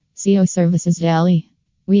SEO Services Delhi.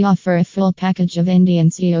 We offer a full package of Indian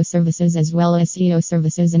SEO services as well as SEO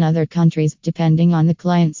services in other countries, depending on the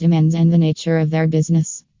client's demands and the nature of their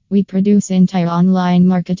business. We produce entire online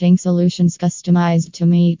marketing solutions customized to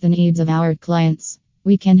meet the needs of our clients.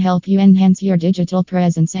 We can help you enhance your digital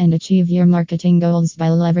presence and achieve your marketing goals by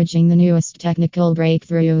leveraging the newest technical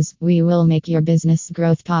breakthroughs. We will make your business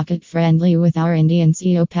growth pocket friendly with our Indian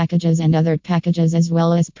SEO packages and other packages as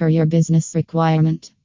well as per your business requirement.